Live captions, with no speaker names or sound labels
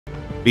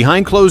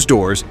Behind closed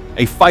doors,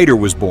 a fighter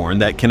was born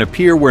that can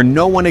appear where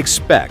no one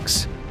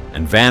expects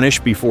and vanish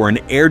before an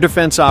air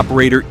defense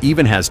operator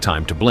even has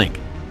time to blink.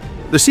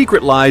 The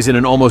secret lies in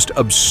an almost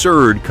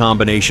absurd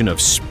combination of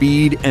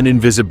speed and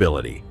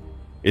invisibility.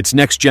 Its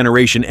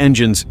next-generation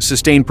engines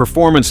sustain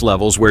performance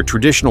levels where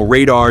traditional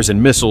radars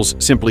and missiles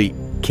simply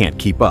can't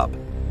keep up.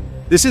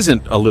 This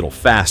isn't a little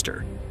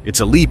faster. It's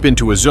a leap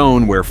into a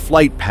zone where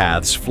flight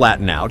paths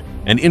flatten out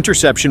and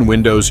interception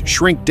windows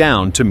shrink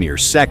down to mere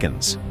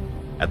seconds.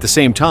 At the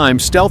same time,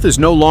 stealth is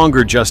no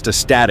longer just a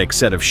static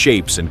set of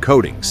shapes and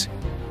coatings.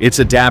 Its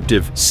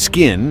adaptive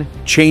skin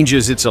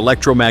changes its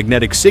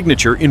electromagnetic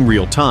signature in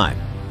real time.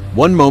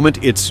 One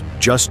moment it's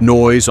just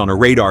noise on a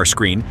radar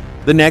screen,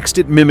 the next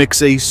it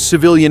mimics a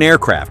civilian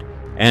aircraft,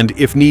 and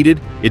if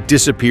needed, it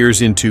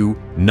disappears into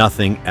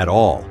nothing at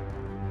all.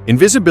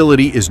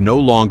 Invisibility is no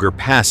longer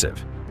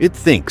passive. It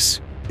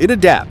thinks, it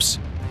adapts,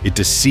 it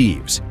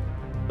deceives.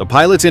 The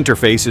pilot's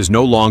interface is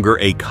no longer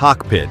a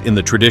cockpit in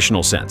the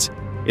traditional sense.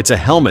 It's a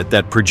helmet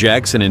that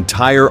projects an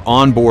entire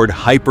onboard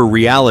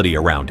hyper-reality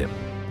around him.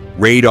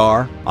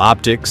 Radar,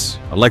 optics,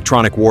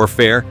 electronic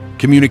warfare,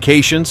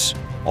 communications,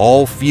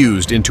 all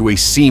fused into a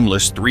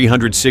seamless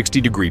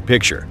 360-degree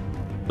picture.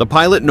 The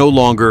pilot no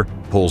longer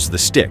pulls the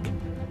stick.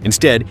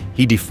 Instead,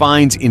 he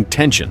defines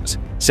intentions,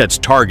 sets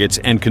targets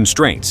and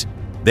constraints.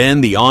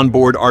 Then the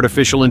onboard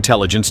artificial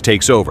intelligence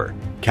takes over,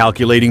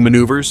 calculating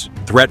maneuvers,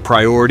 threat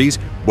priorities,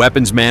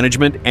 weapons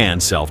management,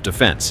 and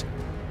self-defense.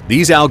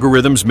 These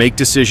algorithms make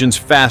decisions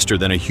faster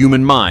than a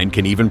human mind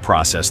can even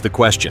process the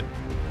question.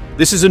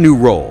 This is a new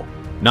role,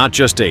 not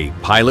just a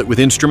pilot with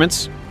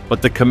instruments,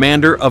 but the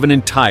commander of an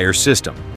entire system.